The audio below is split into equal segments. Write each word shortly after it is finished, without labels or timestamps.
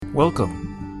Welcome.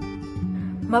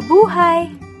 Mabuhay!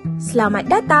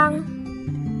 Selamat datang!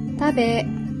 Tabe!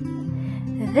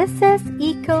 This is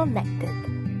ECOnnected,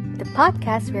 the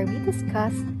podcast where we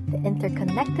discuss the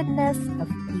interconnectedness of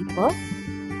people,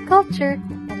 culture,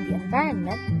 and the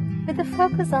environment with a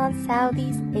focus on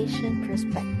Southeast Asian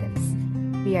perspectives.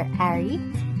 We are Ari,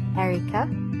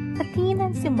 Erica, Athene,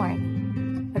 and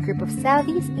Sumarni, a group of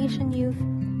Southeast Asian youth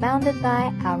bounded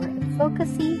by our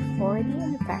advocacy for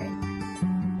the environment.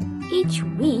 Each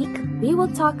week, we will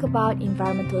talk about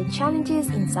environmental challenges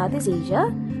in Southeast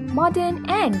Asia, modern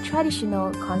and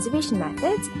traditional conservation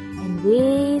methods, and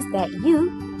ways that you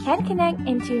can connect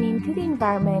and tune into the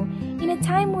environment in a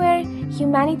time where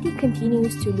humanity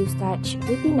continues to lose touch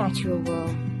with the natural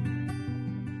world.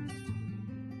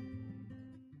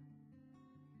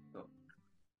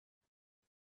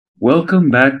 Welcome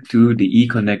back to the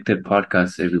EConnected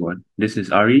podcast, everyone. This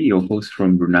is Ari, your host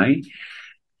from Brunei.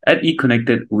 At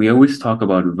EConnected, we always talk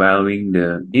about valuing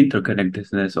the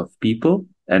interconnectedness of people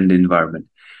and the environment.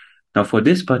 Now, for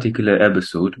this particular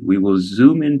episode, we will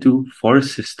zoom into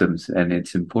forest systems and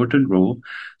its important role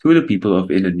to the people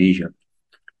of Indonesia.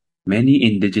 Many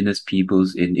indigenous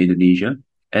peoples in Indonesia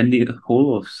and the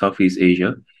whole of Southeast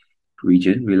Asia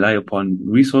region rely upon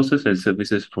resources and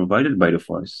services provided by the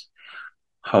forest.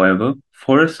 However,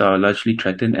 forests are largely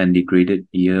threatened and degraded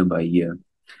year by year.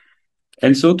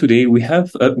 And so today we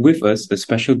have with us a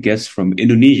special guest from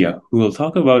Indonesia who will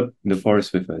talk about the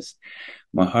forest with us,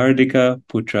 Mahardika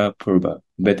Putra Purba,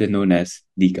 better known as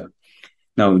Dika.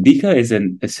 Now, Dika is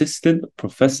an assistant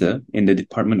professor in the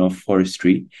Department of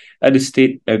Forestry at the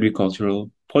State Agricultural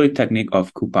Polytechnic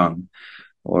of Kupang,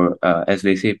 or as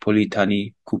they say,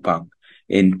 Polytani Kupang,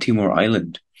 in Timor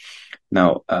Island.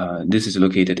 Now, this is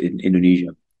located in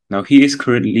Indonesia. Now, he is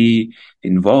currently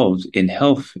involved in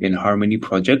health in harmony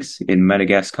projects in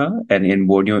Madagascar and in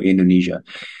Borneo, Indonesia,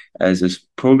 as a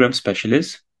program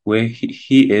specialist, where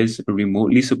he is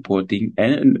remotely supporting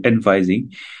and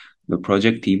advising the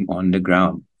project team on the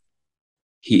ground.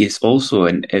 He is also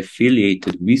an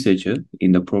affiliated researcher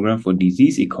in the Program for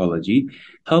Disease Ecology,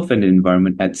 Health and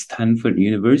Environment at Stanford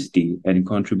University and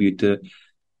contributor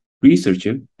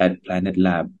researcher at Planet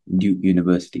Lab, Duke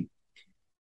University.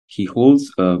 He holds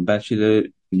a bachelor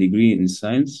degree in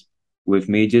science with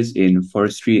majors in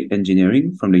forestry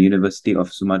engineering from the University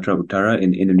of Sumatra Utara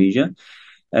in Indonesia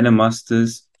and a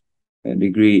master's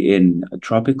degree in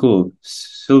tropical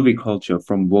silviculture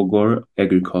from Bogor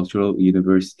Agricultural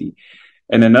University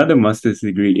and another master's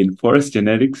degree in forest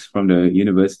genetics from the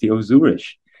University of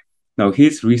Zurich. Now,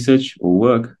 his research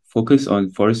work focus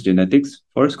on forest genetics,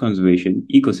 forest conservation,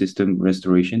 ecosystem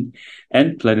restoration,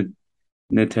 and planetary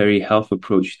health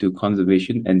approach to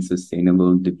conservation and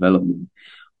sustainable development.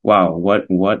 Wow, what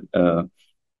a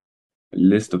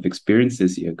list of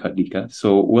experiences here, Kadika.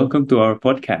 So welcome to our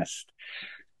podcast.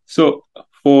 So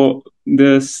for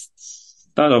the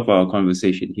start of our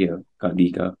conversation here,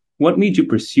 Kadika, what made you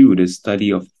pursue the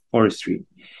study of forestry?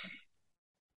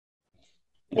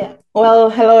 Yeah. Well,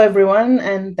 hello everyone,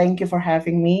 and thank you for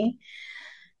having me.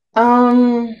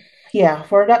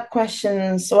 For that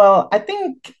questions, well, I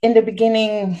think in the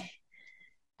beginning,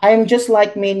 I'm just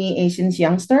like many Asian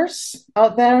youngsters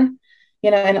out there,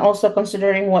 and also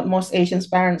considering what most Asian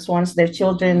parents wants their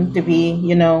children to be,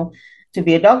 to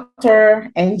be a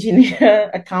doctor,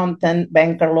 engineer, accountant,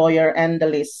 banker, lawyer, and the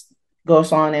list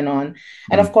goes on and on.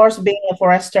 And of course, being a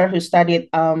forester who studied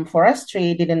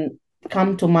forestry didn't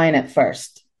come to mind at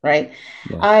first. Right.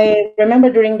 Yeah. I remember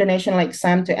during the national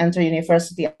exam to enter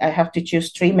university, I have to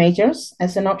choose 3 majors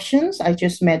as an options. I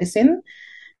choose medicine,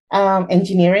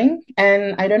 engineering,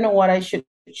 and I don't know what I should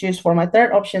choose for my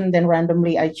third option. Then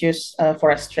randomly I choose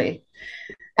forestry.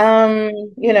 So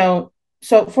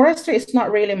forestry is not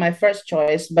really my first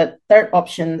choice, but third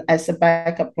option as a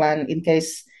backup plan in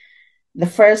case the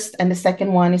first and the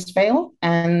second one is failed,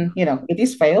 and it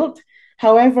is failed.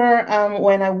 However,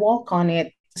 when I walk on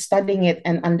it, studying it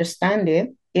and understand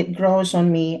it, it grows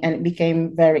on me and it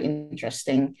became very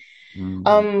interesting.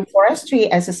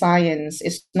 Forestry as a science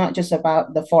is not just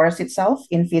about the forest itself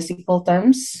in physical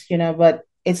terms, but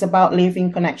it's about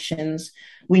living connections.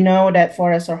 We know that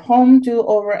forests are home to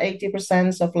over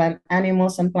 80% of land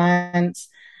animals and plants.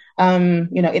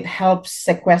 It helps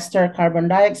sequester carbon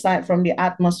dioxide from the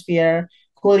atmosphere,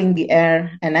 cooling the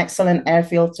air, and excellent air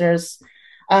filters,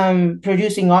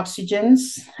 producing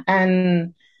oxygens,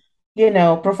 and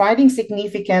providing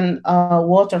significant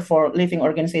water for living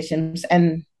organizations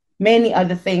and many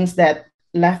other things that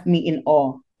left me in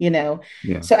awe, Yeah.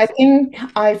 So I think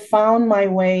I found my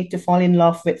way to fall in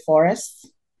love with forests.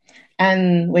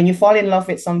 And when you fall in love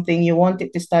with something, you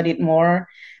wanted to study it more.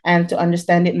 and to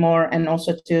understand it more and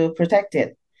also to protect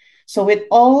it. So with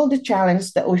all the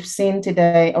challenge that we've seen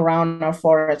today around our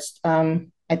forest,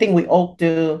 I think we ought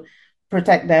to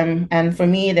protect them. And for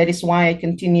me, that is why I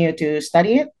continue to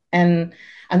study it. And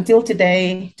until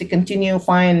today, to continue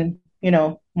find,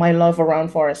 my love around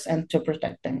forests and to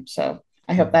protect them. So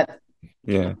I hope that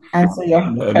Yeah, answer your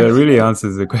that really question.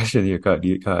 answers the question,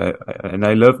 Yika. And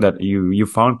I love that you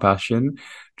found passion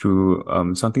through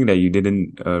something that you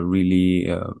didn't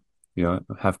really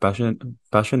have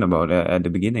passion about at the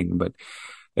beginning, but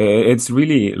it's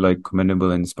really like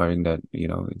commendable and inspiring that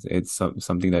it's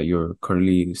something that you're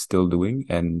currently still doing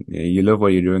and you love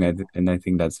what you're doing, and I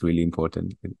think that's really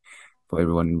important for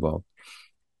everyone involved.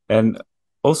 And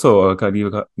also,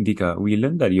 Dika, we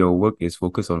learned that your work is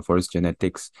focused on forest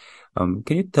genetics. Can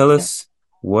you tell us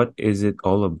what is it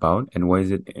all about and why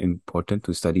is it important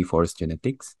to study forest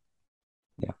genetics?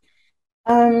 Yeah.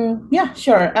 Yeah,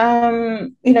 sure.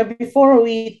 Before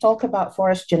we talk about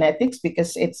forest genetics,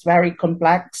 because it's very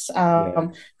complex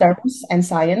terms and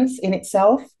science in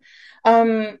itself,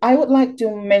 I would like to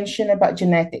mention about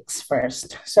genetics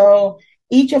first. So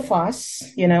each of us,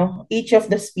 each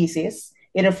of the species,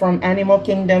 either from animal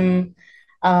kingdom,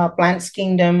 plants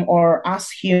kingdom, or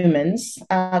us humans,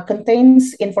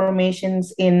 contains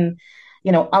informations in,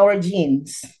 our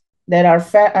genes that are,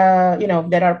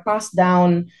 that are passed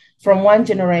down from one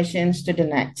generation to the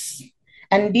next.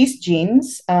 And these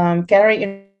genes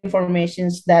carry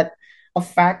informations that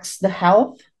affects the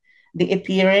health, the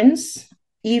appearance,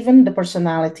 even the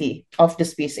personality of the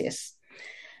species.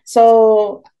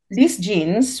 So these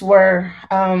genes were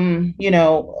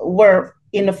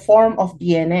in the form of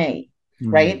DNA,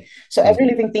 right? So every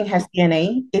living thing has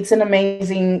DNA. It's an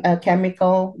amazing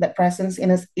chemical that presents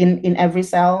in every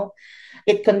cell.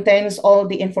 It contains all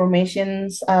the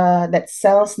informations that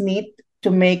cells need to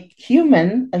make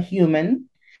human a human,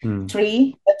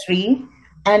 tree a tree,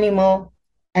 animal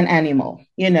an animal,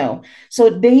 So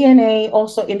DNA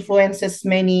also influences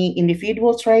many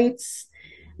individual traits,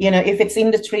 if it's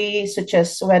in the tree, such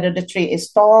as whether the tree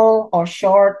is tall or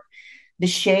short, the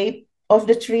shape of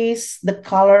the trees, the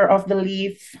color of the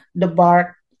leaf, the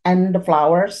bark, and the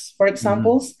flowers, for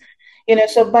examples.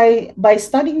 So by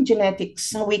studying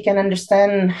genetics, we can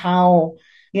understand how,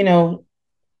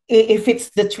 if it's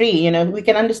the tree, we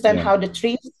can understand how the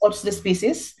tree or the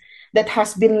species that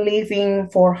has been living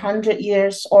for 100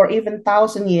 years or even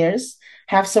 1,000 years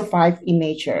have survived in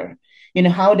nature.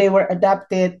 How they were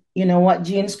adapted, what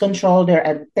genes control their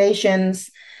adaptations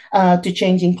to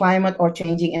changing climate or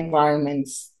changing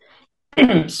environments.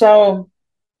 So,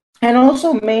 and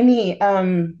also the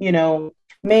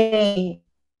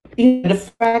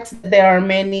fact that there are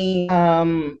many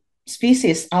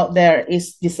species out there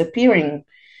is disappearing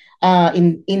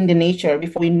in the nature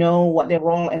before we know what their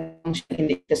role and function in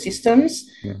the ecosystems.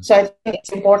 So I think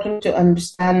it's important to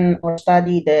understand or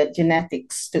study the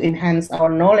genetics to enhance our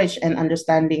knowledge and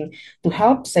understanding to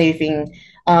help saving,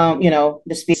 the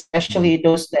species, especially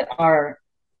those that are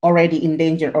already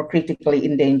endangered or critically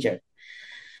endangered.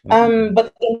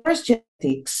 But in forest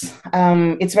genetics,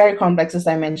 it's very complex, as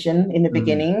I mentioned in the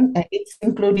beginning. It's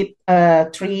included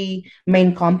three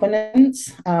main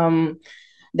components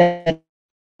that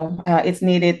it's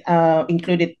needed,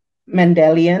 included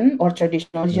Mendelian or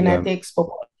traditional genetics,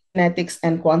 population genetics,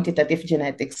 and quantitative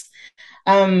genetics.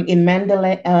 In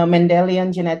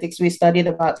Mendelian genetics, we studied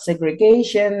about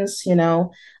segregations,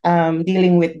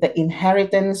 dealing with the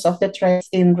inheritance of the traits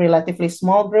in relatively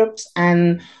small groups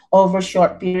and over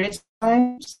short periods of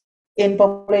time. In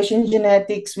population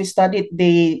genetics, we studied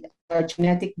the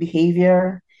genetic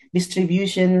behavior,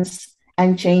 distributions,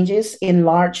 and changes in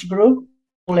large group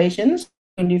populations,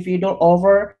 individual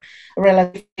over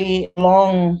relatively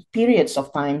long periods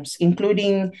of times,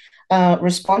 including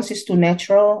responses to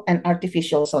natural and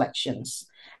artificial selections.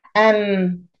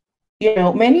 And,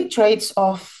 many traits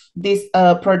of this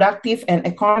productive and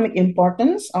economic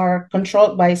importance are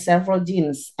controlled by several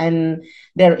genes and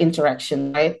their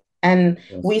interaction, right? And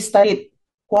we studied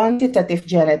quantitative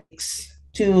genetics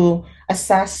to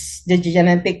assess the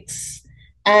genetics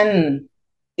and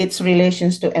its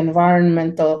relations to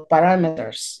environmental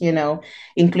parameters,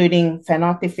 including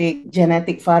phenotypic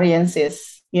genetic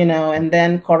variances, and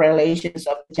then correlations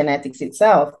of genetics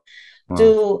itself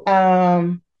to,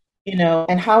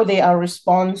 and how they are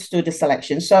response to the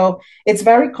selection. So it's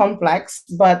very complex,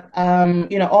 but,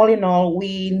 all in all,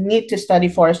 we need to study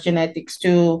forest genetics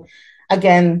to,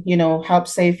 again, help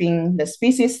saving the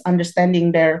species,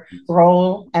 understanding their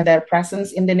role and their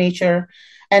presence in the nature.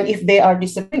 And if they are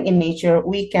disappearing in nature,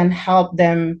 we can help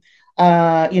them,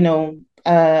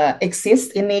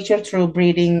 exist in nature through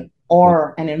breeding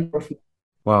or an improvement.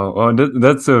 Wow,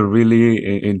 that's a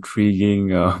really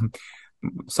intriguing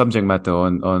subject matter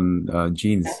on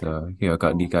genes here,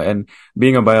 Kak Dika. And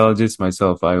being a biologist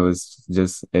myself, I was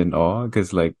just in awe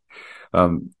because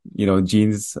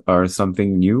genes are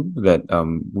something new that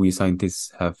we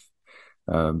scientists have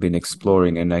been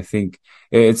exploring. And I think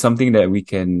it's something that we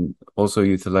can also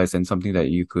utilize and something that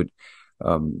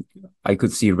um, I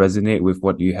could see resonate with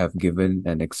what you have given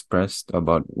and expressed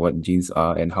about what genes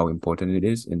are and how important it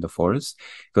is in the forest.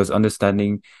 Because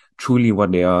understanding truly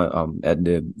what they are at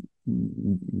the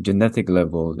genetic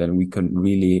level, then we can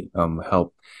really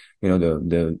help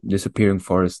the disappearing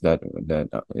forest that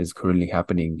is currently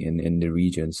happening in the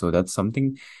region. So that's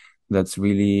something that's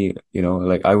really,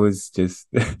 like I was just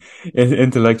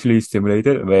intellectually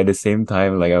stimulated, but at the same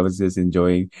time, like I was just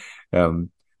enjoying um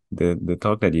the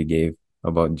talk that you gave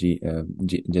about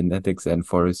genetics and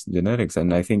forest genetics.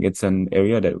 And I think it's an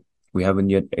area that we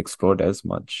haven't yet explored as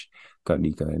much,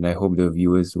 Karnika, and I hope the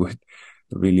viewers would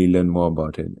really learn more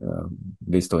about it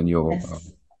based on your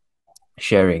Yes.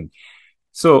 sharing.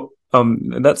 So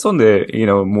that's on the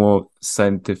more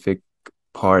scientific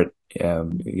part.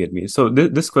 You get me. So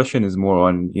this question is more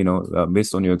on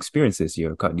based on your experiences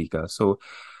here, Kak Dika. So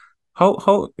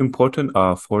how important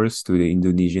are forests to the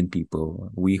Indonesian people?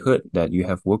 We heard that you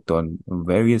have worked on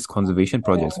various conservation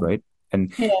projects, right?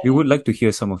 And we Yeah. would like to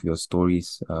hear some of your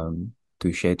stories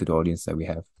to share to the audience that we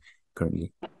have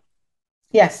currently.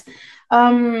 Yes.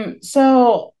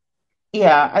 So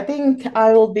yeah, I think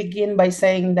I will begin by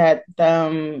saying that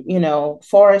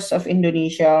forests of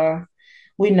Indonesia,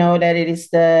 we know that it is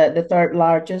the third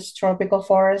largest tropical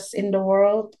forest in the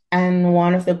world and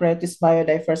one of the greatest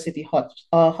biodiversity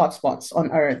hotspots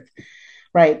on Earth,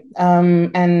 right?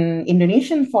 And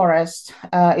Indonesian forest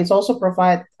is also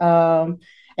provide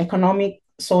economic,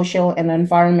 social, and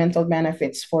environmental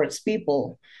benefits for its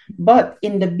people. But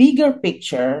in the bigger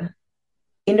picture,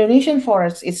 Indonesian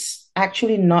forest is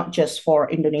actually not just for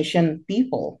Indonesian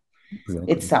people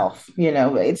Exactly. itself.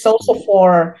 It's also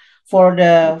for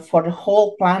the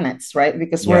whole planets, right?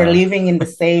 Because we're Yeah. living in the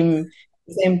same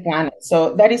planet.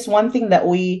 So that is one thing that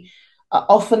we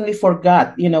oftenly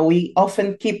forgot. We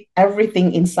often keep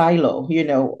everything in silo.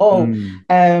 Mm,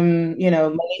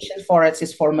 Malaysian forest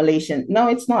is for Malaysian. No,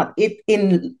 it's not. It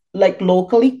in like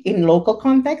locally in local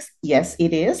context, yes,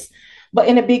 it is. But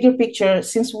in a bigger picture,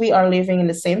 since we are living in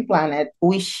the same planet,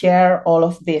 we share all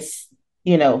of this,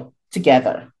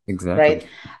 together, exactly. right?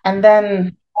 And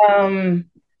then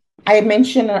I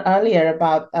mentioned earlier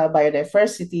about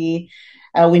biodiversity.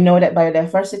 We know that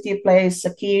biodiversity plays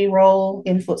a key role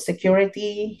in food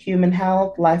security, human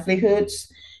health,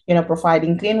 livelihoods,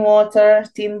 providing clean water,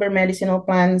 timber, medicinal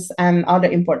plants, and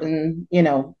other important,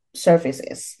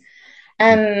 services.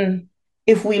 And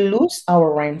if we lose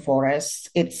our rainforests,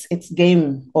 it's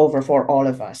game over for all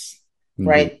of us, Indeed.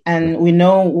 right? And we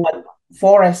know what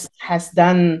forest has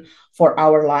done for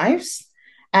our lives.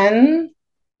 And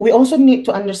we also need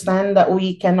to understand that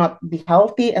we cannot be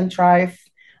healthy and thrive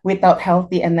without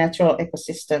healthy and natural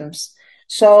ecosystems.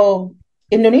 So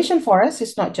Indonesian forest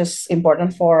is not just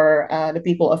important for the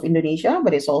people of Indonesia,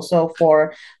 but it's also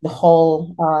for the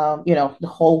whole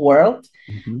world.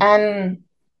 Mhm. And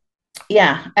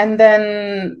yeah, and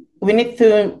then we need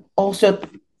to also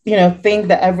think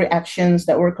that every actions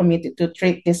that we're committed to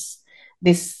treat this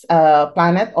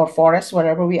planet or forest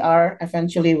wherever we are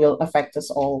eventually will affect us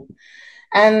all.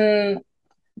 And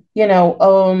you know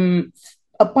um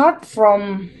apart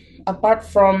from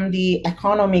the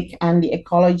economic and the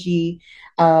ecology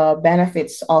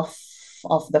benefits of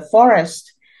the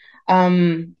forest,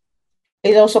 um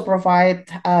it also provide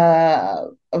a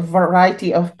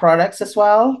variety of products as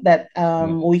well that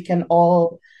Yeah. we can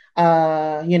all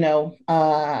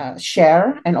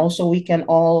share, and also we can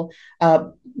all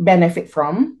benefit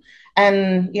from.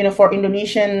 And for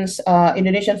Indonesian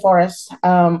forests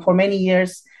for many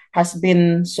years has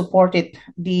been supported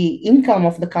the income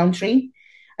of the country,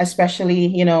 especially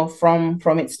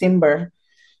from its timber.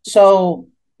 So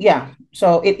yeah,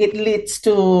 so it leads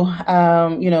to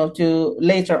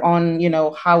later on,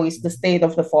 how is the state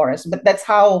of the forest. But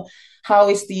how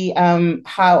is the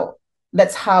how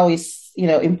that's how is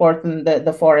important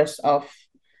the forest of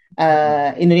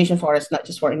Indonesian forest, not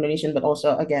just for Indonesian, but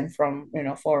also again from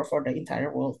for the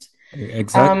entire world.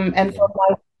 Exactly. And for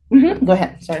my go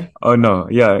ahead, sorry. Oh no,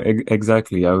 yeah,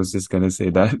 exactly. I was just gonna say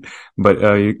that, but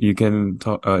you can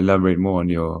talk, elaborate more on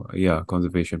your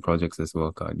conservation projects as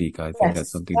well, Kak Dika. I think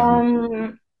that's Yes. something that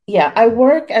we. Yeah, I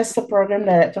work as the program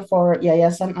director for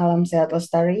Yayasan Alam Sehat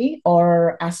Lestari,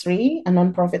 or ASRI, a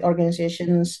nonprofit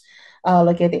organizations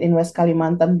located in West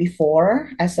Kalimantan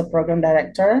before as a program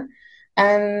director.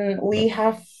 And we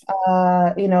have,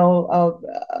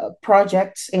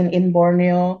 projects in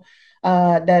Borneo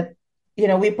that,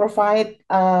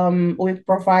 we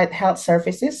provide health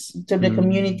services to the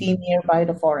community Mm. nearby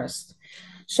the forest.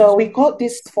 So we call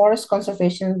this forest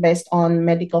conservation based on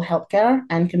medical healthcare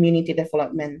and community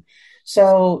development.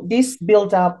 So this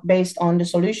built up based on the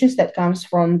solutions that comes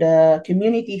from the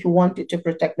community who wanted to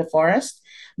protect the forest,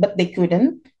 but they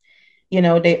couldn't. They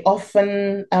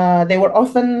were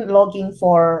often logging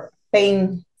for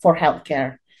paying for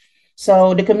healthcare.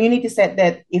 So the community said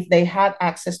that if they had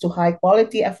access to high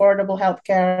quality, affordable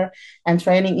healthcare and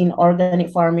training in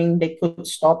organic farming, they could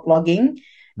stop logging,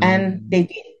 and Mm. they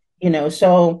did.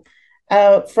 So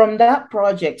from that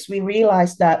projects, we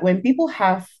realized that when people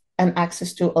have an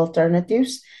access to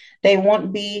alternatives, they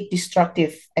won't be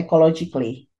destructive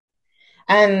ecologically.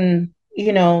 And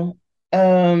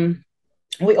um,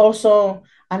 we also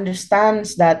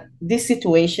understands that these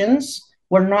situations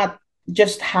were not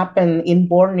just happen in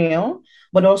Borneo,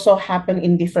 but also happen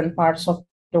in different parts of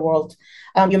the world.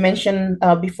 You mentioned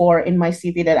before in my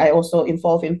CV that I also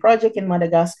involved in project in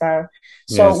Madagascar.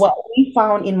 So Yes. what we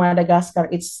found in Madagascar,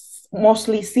 it's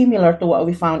mostly similar to what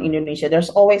we found in Indonesia.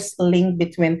 There's always a link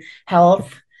between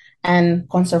health and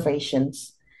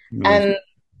conservations. Yes. And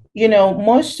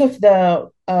most of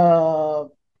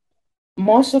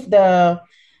the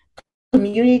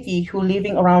community who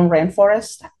living around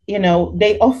rainforest,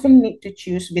 they often need to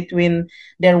choose between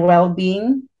their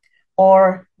well-being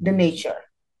or the nature.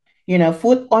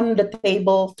 Food on the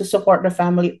table to support the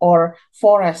family, or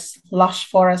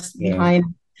lush forest Yeah. behind,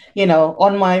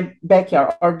 on my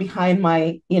backyard, or behind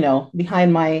my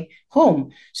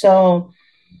home. So,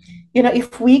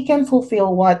 if we can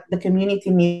fulfill what the community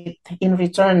need in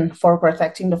return for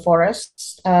protecting the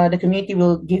forests, the community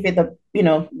will give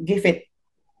it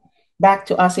back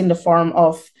to us in the form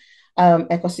of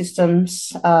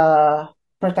ecosystems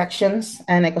protections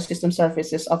and ecosystem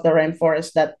services of the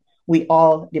rainforest that we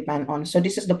all depend on. So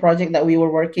this is the project that we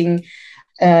were working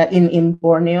in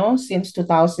Borneo since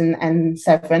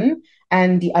 2007.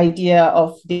 And the idea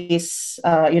of this,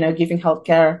 giving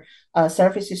healthcare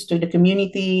services to the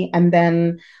community, and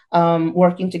then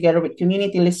working together with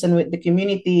community, listen with the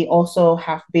community, also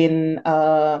have been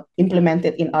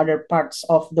implemented in other parts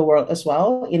of the world as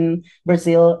well, in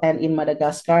Brazil and in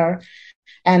Madagascar.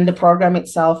 And the program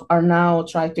itself are now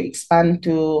trying to expand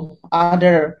to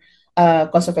other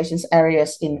conservation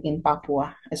areas in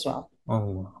Papua as well.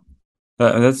 Oh,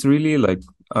 that's really like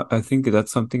I think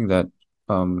that's something that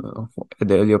at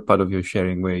the earlier part of your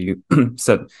sharing where you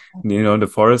said the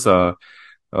forests are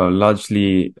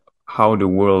largely how the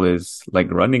world is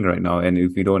like running right now, and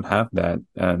if we don't have that,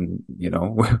 and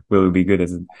we'll be good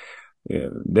as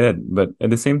dead. But at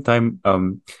the same time,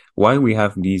 why we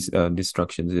have these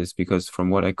destructions is because from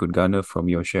what I could garner from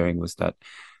your sharing was that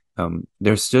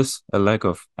there's just a lack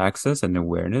of access and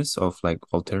awareness of like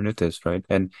alternatives, right?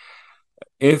 And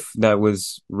if that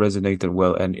was resonated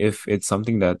well, and if it's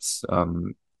something that's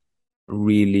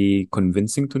really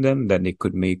convincing to them that they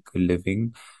could make a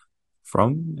living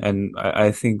from, and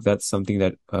I think that's something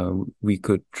that we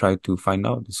could try to find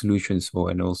out the solutions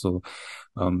for, and also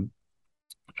um,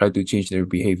 try to change their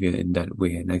behavior in that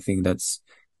way. And I think that's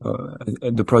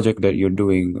the project that you're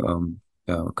doing,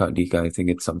 Kak Dika. I think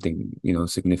it's something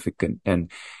significant, and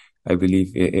I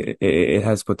believe it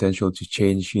has potential to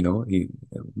change,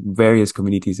 various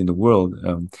communities in the world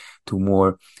to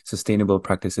more sustainable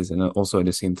practices, and also at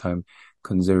the same time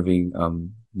conserving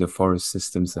the forest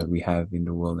systems that we have in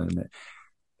the world.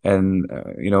 And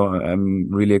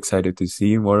I'm really excited to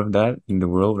see more of that in the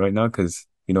world right now, because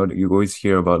you always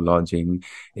hear about lodging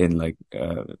in like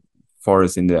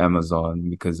forests in the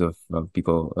Amazon because of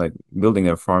people like building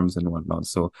their farms and whatnot.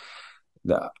 So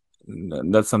that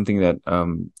that's something that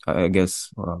I guess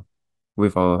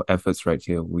with our efforts right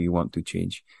here, we want to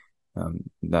change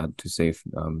that to save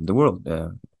the world.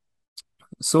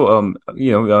 So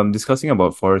discussing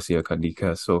about forests here,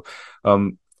 Kandika. So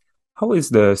um, how is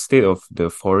the state of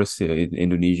the forest here in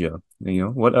Indonesia?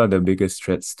 What are the biggest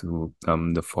threats to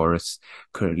the forests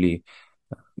currently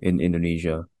in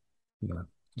Indonesia? Yeah,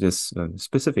 just a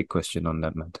specific question on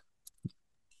that matter.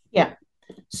 Yeah.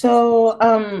 So,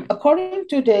 according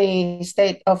to the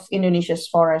State of Indonesia's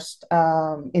Forest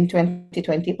in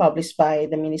 2020, published by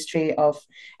the Ministry of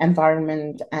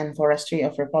Environment and Forestry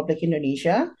of Republic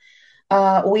Indonesia,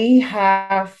 uh, we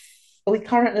have we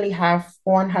currently have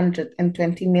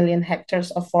 120 million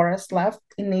hectares of forest left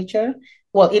in nature,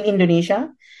 well, in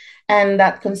Indonesia, and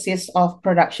that consists of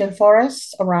production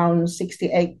forests around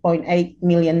 68.8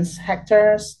 million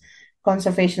hectares,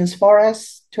 conservation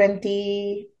forests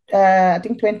 20 I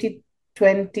think 20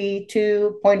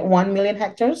 22.1 million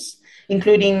hectares,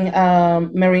 including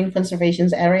marine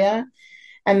conservation area,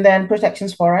 and then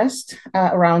protections forest,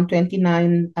 around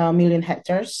 29 million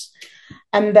hectares.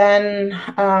 And then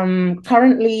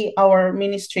currently our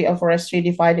Ministry of Forestry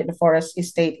divided the forest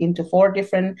estate into 4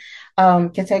 different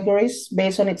categories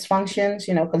based on its functions.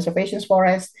 Conservation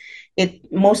forest,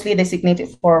 it mostly designated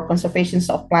for conservations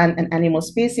of plant and animal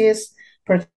species,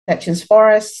 protections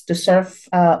forests to serve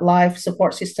life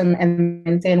support system and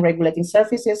maintain regulating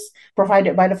services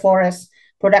provided by the forest,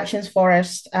 productions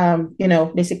forest,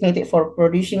 designated for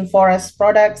producing forest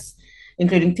products,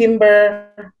 including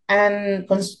timber, and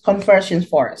conversion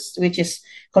forest, which is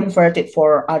converted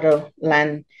for other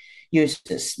land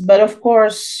uses. But of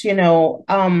course,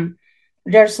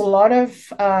 there's a lot of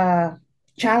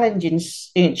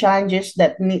challenges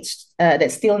that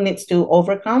still needs to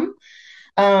overcome.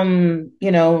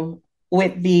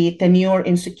 With the tenure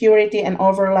insecurity and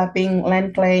overlapping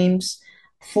land claims,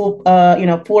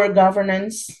 poor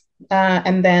governance,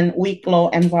 and then weak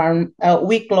law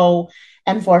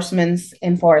enforcements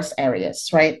in forest areas,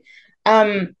 right?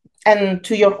 And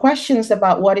to your questions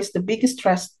about what is the biggest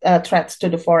threats to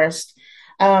the forest,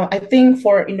 I think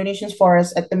for Indonesian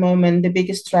forests at the moment, the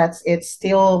biggest threats, it's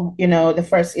still, the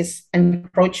first is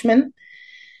encroachment.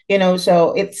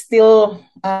 So it's still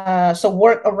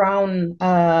work around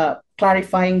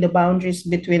clarifying the boundaries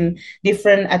between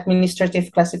different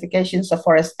administrative classifications of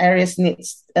forest areas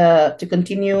needs to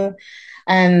continue,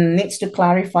 and needs to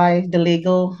clarify the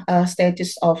legal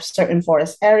status of certain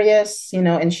forest areas,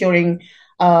 ensuring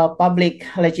public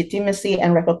legitimacy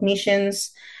and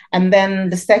recognitions. And then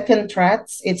the second threat,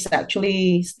 it's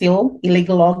actually still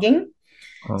illegal logging.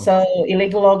 Oh. So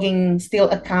illegal logging still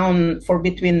account for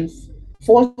between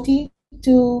 40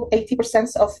 to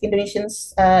 80% of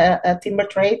Indonesians' timber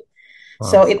trade. Wow.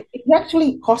 So it's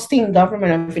actually costing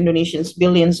government of Indonesians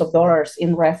billions of dollars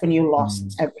in revenue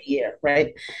lost every year,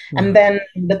 right? And then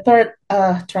the third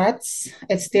threats,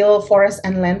 it's still forest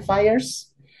and land fires.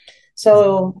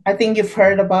 So I think you've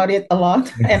heard about it a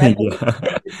lot, and I think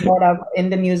it's brought up in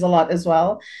the news a lot as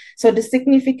well. So the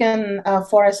significant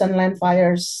forest and land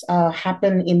fires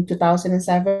happened in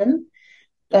 2007.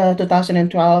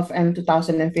 2012 and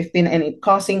 2015, and it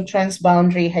causing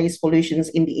transboundary haze pollutions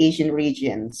in the Asian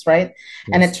regions, right?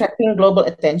 And attracting global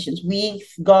attention. We've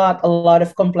got a lot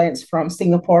of complaints from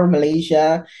Singapore,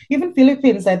 Malaysia, even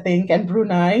Philippines, I think, and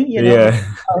Brunei,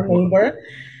 our neighbor,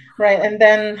 right? And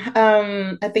then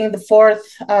I think the fourth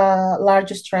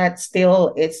largest threat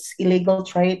still is illegal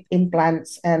trade in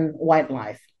plants and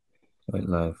wildlife.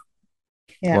 Wildlife.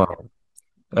 Yeah. Wow.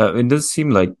 It does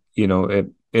seem like,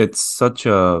 it's such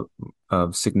a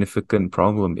significant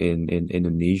problem in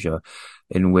Indonesia,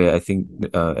 in where I think,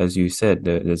 as you said,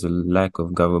 there's a lack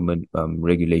of government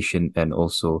regulation and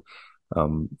also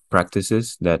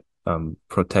practices that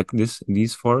protect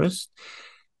these forests.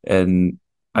 And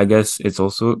I guess it's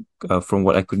also, from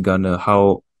what I could garner,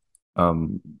 how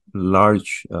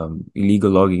large illegal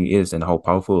logging is and how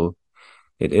powerful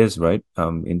it is, right?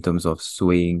 In terms of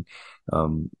swaying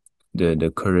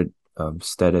the current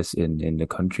status in the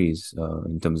countries,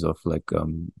 in terms of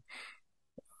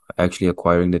actually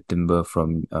acquiring the timber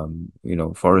from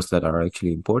forests that are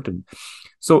actually important.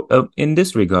 So in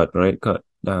this regard, right, Kak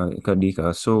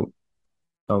Dika, so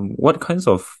what kinds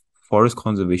of forest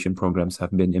conservation programs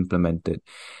have been implemented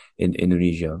in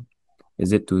Indonesia?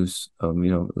 Is it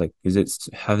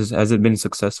has it been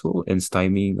successful in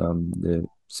stymieing the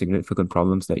significant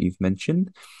problems that you've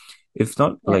mentioned? If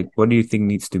not, what do you think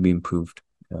needs to be improved?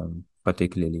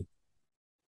 Particularly.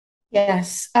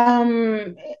 Yes.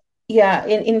 Into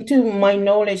my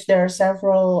knowledge, there are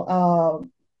several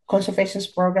conservation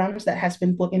programs that has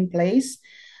been put in place,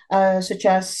 such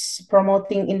as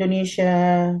promoting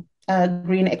Indonesia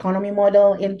green economy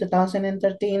model in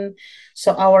 2013.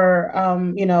 So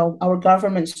our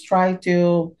governments try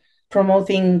to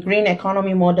promoting green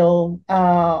economy model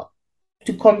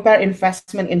to compare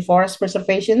investment in forest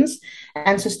preservations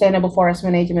and sustainable forest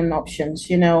management options,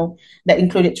 that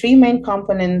included 3 main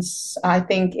components. I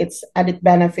think it's added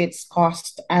benefits,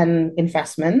 cost, and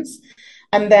investments.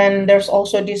 And then there's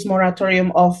also this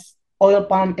moratorium of oil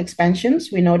palm expansions.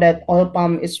 We know that oil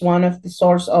palm is one of the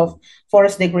source of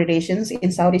forest degradations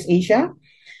in Southeast Asia.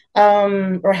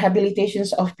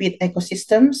 Rehabilitations of peat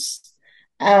ecosystems.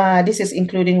 This is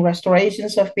including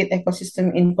restorations of peat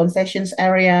ecosystem in concessions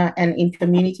area and in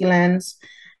community lands,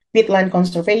 peatland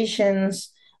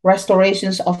conservations,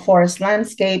 restorations of forest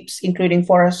landscapes, including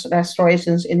forest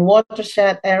restorations in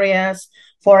watershed areas,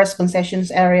 forest concessions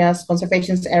areas,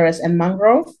 conservation areas, and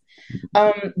mangrove.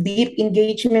 deep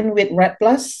engagement with RED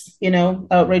Plus,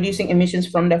 reducing emissions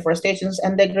from deforestations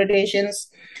and degradations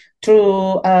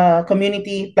through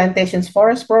community plantations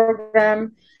forest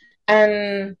program,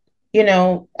 and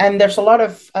and there's a lot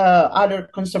of other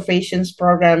conservations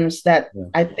programs that Yeah.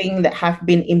 I think that have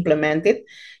been implemented,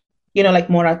 like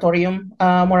moratorium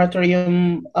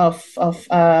of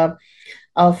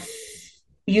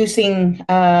using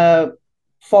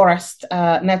forest,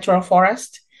 natural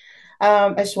forest,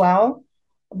 as well.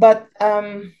 But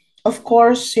of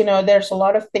course, there's a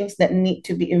lot of things that need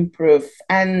to be improved,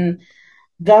 and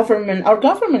our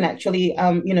government actually,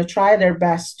 try their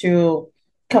best to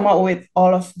come up with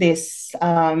all of these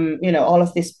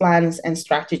plans and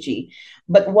strategy.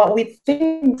 But what we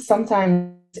think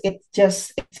sometimes it's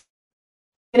just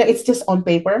on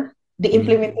paper. The Mhm.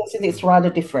 implementation is rather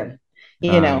different,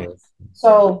 you Ah, know. yes.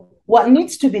 So what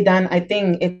needs to be done, I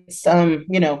think it's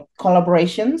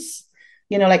collaborations,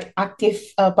 like active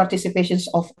participations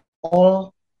of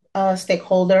all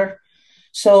stakeholder.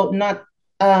 So not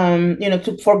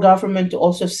for government to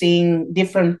also seeing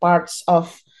different parts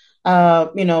of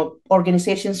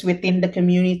organizations within the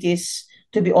communities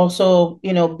to be also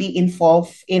be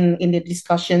involved in the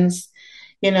discussions,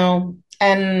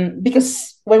 and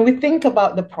because when we think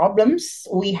about the problems,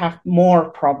 we have more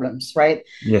problems, right?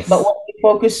 But Yes. when we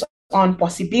focus on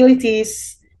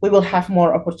possibilities, we will have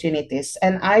more opportunities.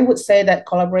 And I would say that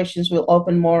collaborations will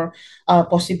open more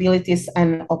possibilities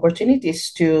and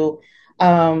opportunities to,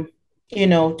 um,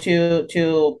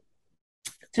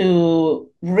 to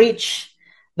reach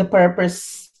the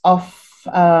purpose of,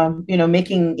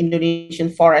 making Indonesian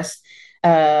forests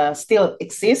still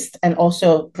exist, and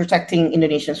also protecting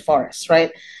Indonesian forests,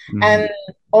 right? Mhm. And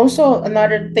also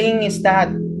another thing is that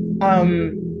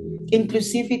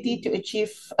inclusivity to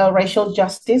achieve racial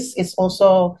justice is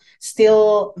also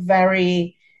still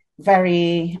very,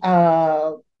 very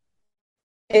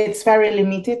it's very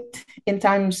limited in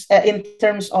terms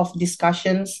of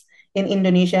discussions in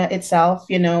Indonesia itself.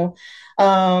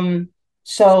 Um,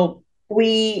 so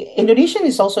we Indonesian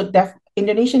is also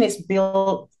Indonesian is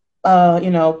built,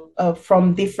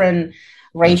 from different Yeah.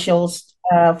 racials,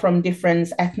 from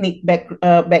different ethnic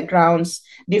backgrounds,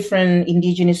 different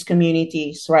indigenous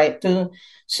communities, right?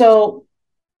 So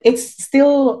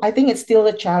I think it's still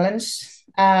a challenge,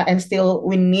 and still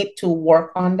we need to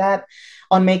work on that,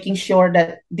 on making sure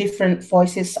that different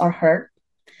voices are heard,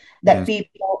 that Yes.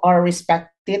 people are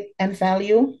respected and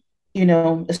valued,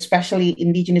 especially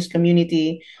indigenous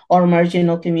community or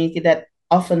marginal community that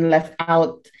often left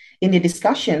out in the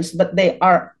discussions, but they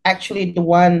are actually the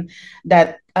one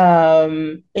that,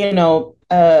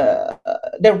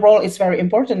 their role is very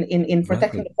important in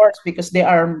protecting Exactly. the forest, because they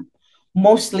are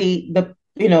mostly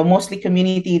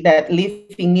community that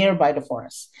living nearby the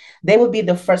forest. They will be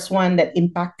the first one that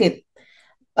impacted,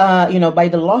 by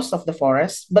the loss of the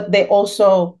forest, but they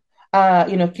also,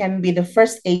 can be the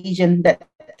first agent that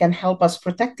can help us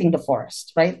protecting the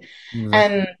forest, right? Exactly.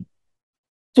 And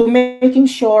to making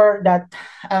sure that,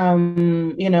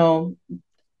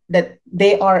 that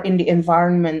they are in the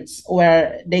environments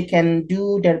where they can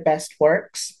do their best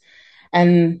works,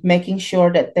 and making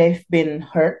sure that they've been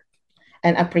heard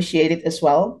and appreciated as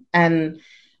well. And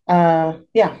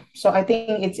yeah, so I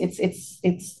think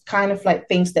it's kind of like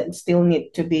things that still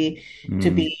need to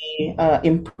Mm. be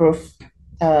improved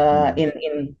Mm.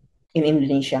 in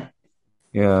Indonesia.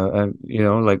 Yeah, and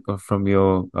like from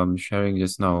your sharing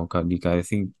just now, Kadika, I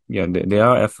think yeah, there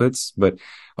are efforts, but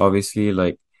obviously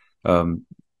like um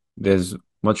there's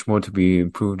much more to be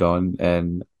improved on,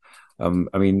 and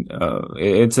I mean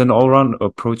it's an all-round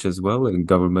approach as well in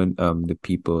government, the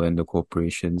people and the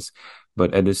corporations,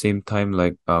 but at the same time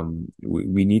like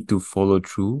we need to follow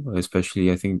through,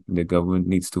 especially I think the government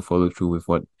needs to follow through with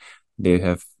what they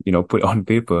have put on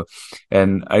paper,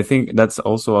 and I think that's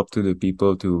also up to the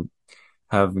people to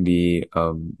have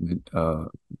uh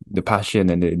the passion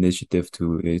and the initiative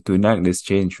to enact this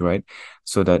change, right?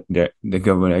 So that the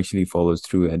government actually follows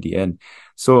through at the end.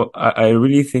 So I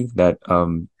really think that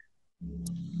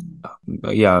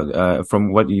yeah,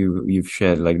 from what you've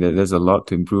shared, like there's a lot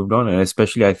to improve on, and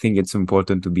especially I think it's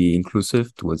important to be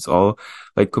inclusive towards all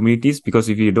like communities, because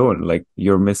if you don't, like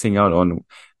you're missing out on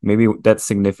maybe that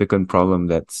significant problem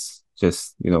that's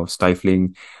just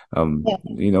stifling Yeah.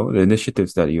 the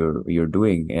initiatives that you're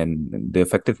doing and the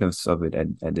effectiveness of it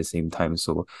at the same time.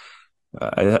 So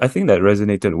I think that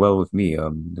resonated well with me,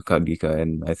 Kadika,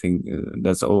 and I think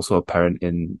that's also apparent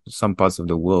in some parts of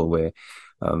the world where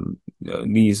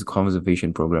these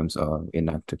conservation programs are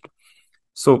enacted.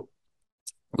 So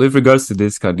with regards to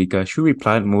this, Kadika, should we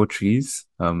plant more trees?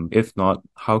 If not,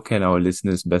 how can our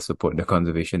listeners best support the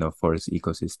conservation of forest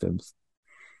ecosystems?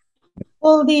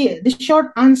 Well, the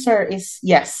short answer is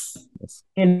yes. Yes.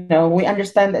 We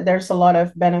understand that there's a lot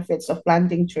of benefits of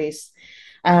planting trees.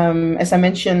 As I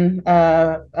mentioned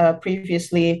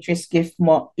previously, trees give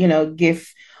more,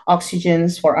 give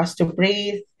oxygens for us to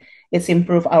breathe. It's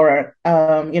improve our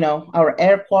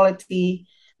air quality.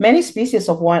 Many species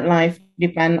of wildlife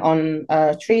depend on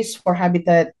trees for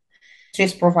habitat.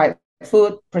 Trees provide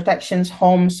food, protections,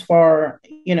 homes for,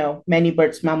 many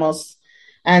birds, mammals,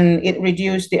 and it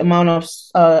reduced the amount of,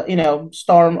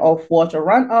 storm of water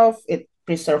runoff. It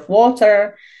preserve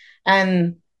water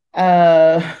and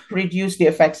reduce the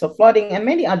effects of flooding and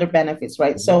many other benefits,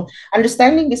 right? So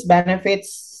understanding these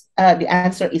benefits, the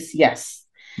answer is yes.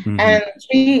 And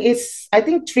I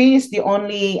think tree is the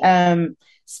only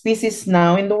species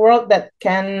now in the world that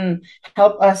can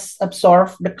help us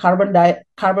absorb the carbon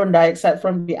dioxide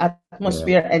from the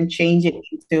atmosphere and change it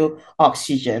into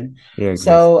oxygen. Yeah,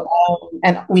 So,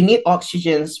 and we need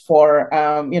oxygens for,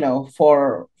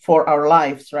 for our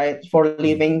lives, right? For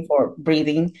living, for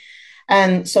breathing.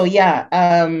 And so, yeah,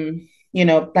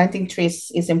 planting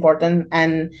trees is important.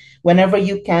 And whenever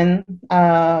you can,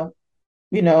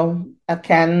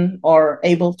 can or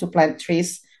able to plant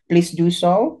trees, please do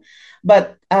so.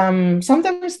 But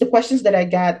sometimes the questions that I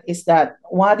get is that,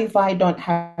 what if I don't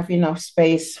have enough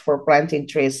space for planting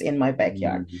trees in my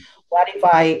backyard? What if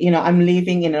I'm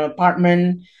living in an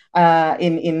apartment, I'm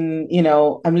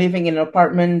living in an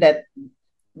apartment that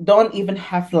don't even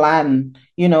have land,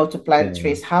 to plant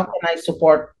trees. How can I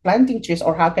support planting trees,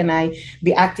 or how can I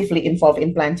be actively involved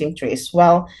in planting trees?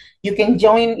 Well, you can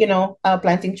join,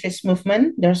 planting trees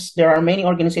movement. There are many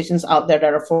organizations out there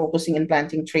that are focusing in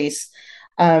planting trees.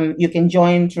 You can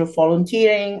join through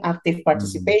volunteering, active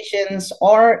participations,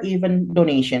 or even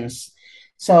donations.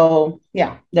 So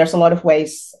yeah, there's a lot of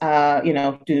ways,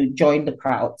 to join the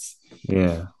crowds.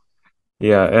 Yeah.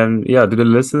 Yeah, and yeah, to the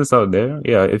listeners out there,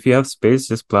 yeah, if you have space,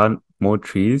 just plant more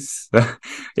trees.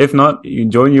 If not, you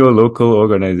join your local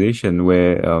organization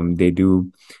where they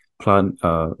do plant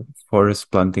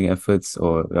forest planting efforts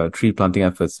or tree planting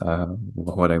efforts,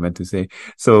 what I meant to say.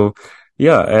 So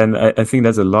yeah, and I think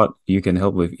that's a lot you can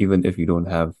help with, even if you don't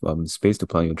have space to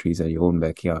plant your trees at your own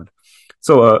backyard.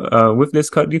 So with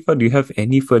this, Kadifa, do you have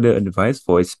any further advice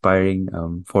for aspiring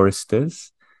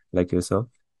foresters like yourself?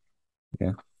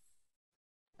 Yeah.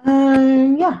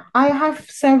 Yeah, I have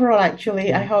several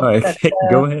actually. I hope that Okay,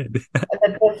 go ahead.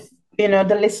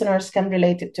 the listeners can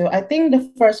relate it to. I think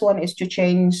the first one is to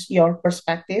change your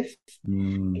perspective,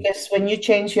 because when you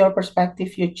change your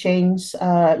perspective, you change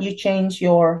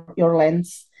your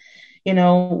lens.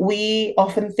 We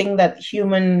often think that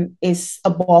human is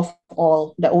above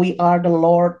all, that we are the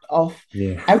Lord of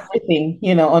Yeah. everything,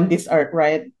 on this earth,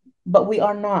 right? But we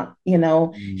are not.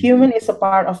 Human is a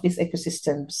part of these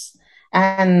ecosystems,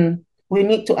 and we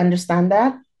need to understand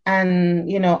that. And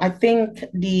I think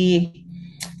the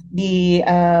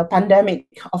pandemic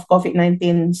of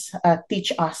COVID-19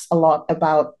 teach us a lot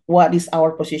about what is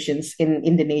our positions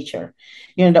in the nature.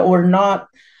 That we're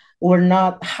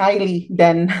not highly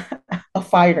than a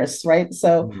virus, right?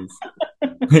 So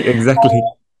Exactly.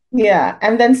 yeah.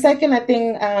 And then second, I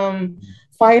think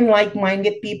find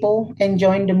like-minded people and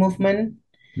join the movement.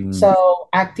 So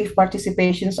active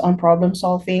participations on problem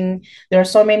solving. There are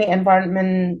so many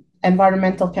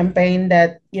environmental campaign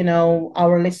that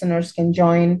our listeners can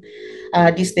join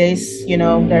these days.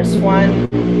 There's one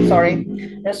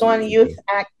Youth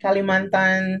Act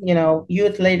Kalimantan.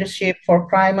 Youth leadership for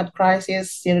climate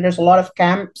crisis. There's a lot of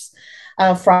camps.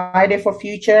 Friday for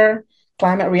Future,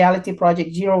 Climate Reality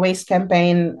Project, Zero Waste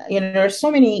Campaign. There's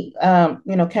so many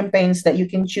campaigns that you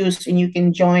can choose and you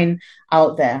can join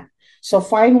out there. So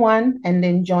find one and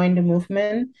then join the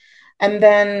movement. And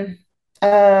then,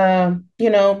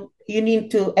 you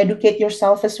need to educate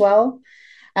yourself as well.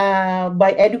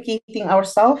 By educating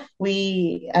ourselves,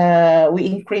 we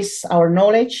increase our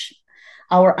knowledge,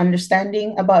 our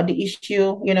understanding about the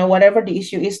issue. Whatever the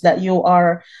issue is that you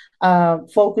are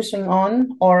focusing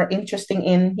on or interested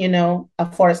in.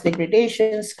 Forest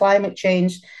degradations, climate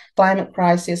change, climate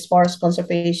crisis, forest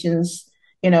conservations.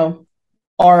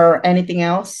 Or anything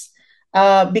else.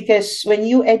 Because when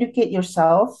you educate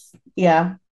yourself,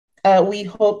 yeah, we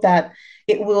hope that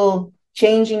it will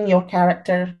changing your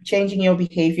character, changing your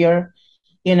behavior,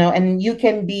 and you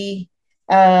can be,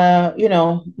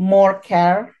 more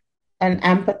care and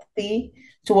empathy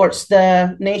towards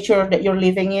the nature that you're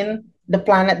living in, the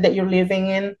planet that you're living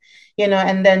in,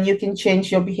 and then you can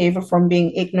change your behavior from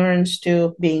being ignorance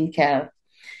to being care.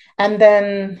 And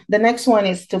then the next one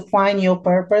is to find your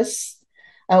purpose.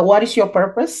 What is your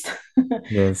purpose?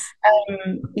 Yes.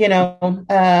 In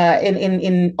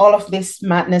all of this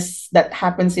madness that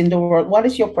happens in the world, what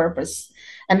is your purpose,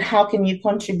 and how can you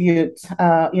contribute,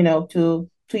 to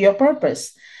your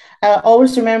purpose?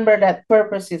 Always remember that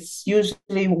purpose is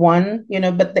usually one,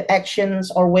 but the actions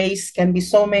or ways can be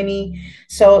so many.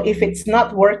 So if it's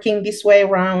not working this way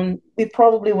around, we're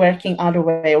probably working other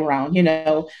way around.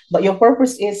 But your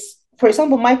purpose is, for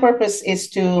example, my purpose is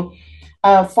to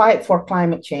fight for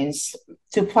climate change,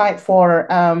 to fight for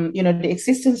the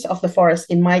existence of the forest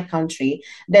in my country.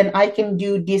 Then I can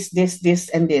do this,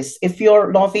 and this. If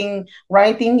you're loving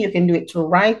writing, you can do it through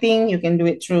writing. You can do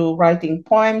it through writing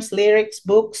poems, lyrics,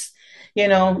 books.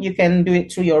 You can do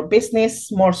it through your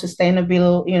business, more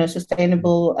sustainable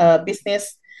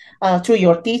business. Through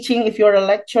your teaching, if you're a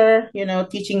lecturer,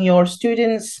 teaching your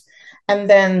students, and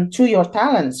then through your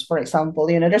talents, for example,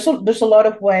 there's a lot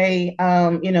of way,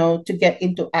 to get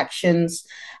into actions,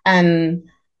 and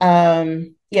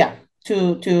yeah,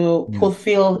 to Yeah.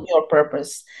 fulfill your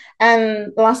purpose.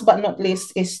 And last but not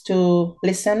least is to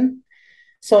listen.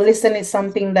 So listen is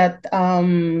something that,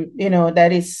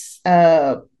 that is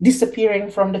disappearing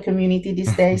from the community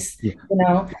these days.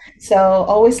 Yeah. So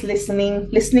always listening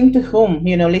to whom?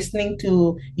 Listening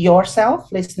to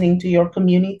yourself, listening to your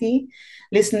community,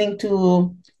 listening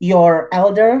to your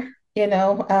elder.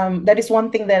 That is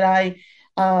one thing that I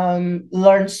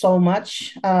learned so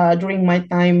much during my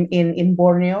time in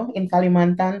Borneo, in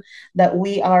Kalimantan, that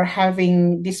we are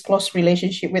having this close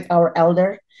relationship with our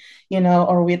elder,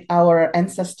 or with our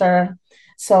ancestor.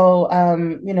 So,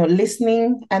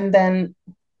 listening, and then,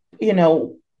 you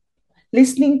know,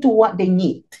 listening to what they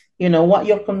need, what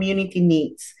your community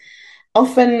needs.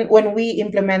 Often when we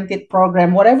implemented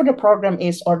program, whatever the program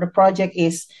is or the project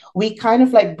is, we kind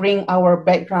of like bring our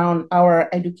background, our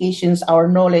educations, our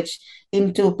knowledge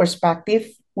into perspective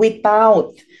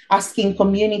without asking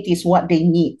communities what they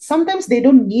need. Sometimes they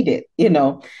don't need it,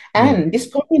 Yeah. and these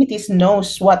communities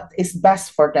knows what is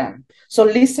best for them. So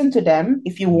listen to them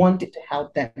if you want it to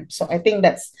help them. So I think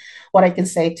that's what I can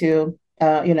say to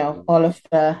all of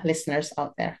the listeners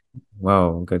out there.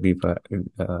 Wow, Kadipa.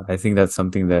 I think that's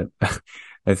something that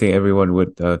I think everyone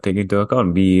would take into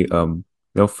account.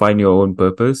 Find your own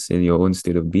purpose in your own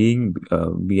state of being.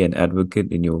 Be an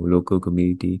advocate in your local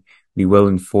community. Be well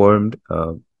informed,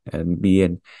 and be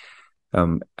an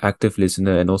active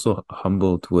listener, and also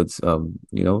humble towards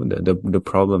the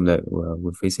problem that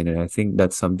we're facing. And I think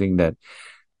that's something that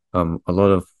a lot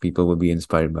of people will be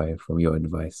inspired by from your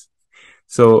advice.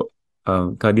 So,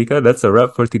 Kadika, that's a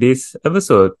wrap for today's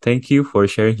episode. Thank you for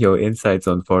sharing your insights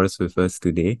on forests with us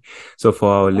today. So, for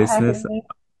our For listeners, having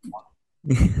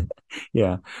me.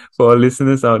 yeah, for our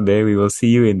listeners out there, we will see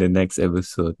you in the next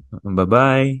episode. Bye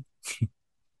bye.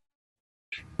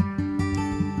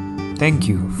 Thank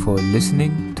you for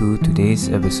listening to today's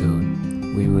episode.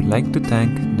 We would like to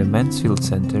thank the Mansfield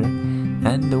Center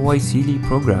and the YCD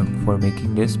program for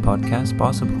making this podcast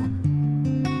possible.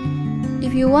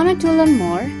 If you wanted to learn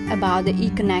more about the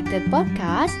ECOnnected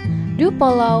podcast, do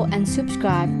follow and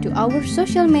subscribe to our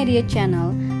social media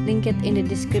channel linked in the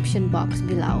description box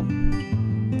below.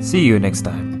 See you next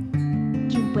time.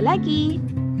 Jumpa lagi.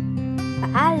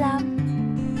 Paalam.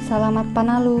 Selamat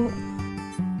Panalu.